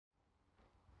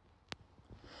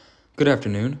Good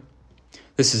afternoon.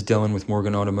 This is Dylan with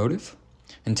Morgan Automotive,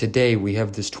 and today we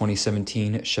have this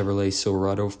 2017 Chevrolet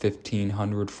Silverado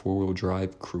 1500 four-wheel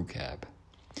drive crew cab.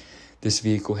 This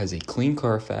vehicle has a clean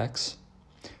Carfax,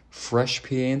 fresh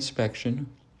PA inspection,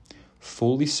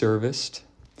 fully serviced,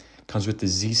 comes with the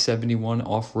Z71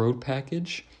 off-road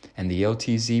package and the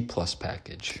LTZ Plus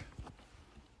package.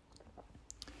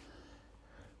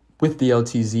 With the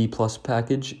LTZ Plus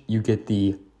package, you get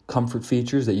the comfort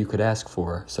features that you could ask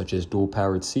for, such as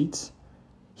dual-powered seats,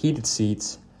 heated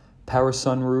seats, power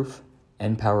sunroof,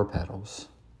 and power pedals.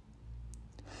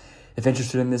 If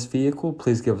interested in this vehicle,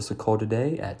 please give us a call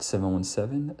today at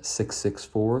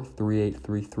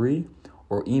 717-664-3833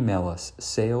 or email us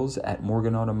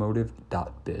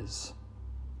sales@morganautomotive.biz.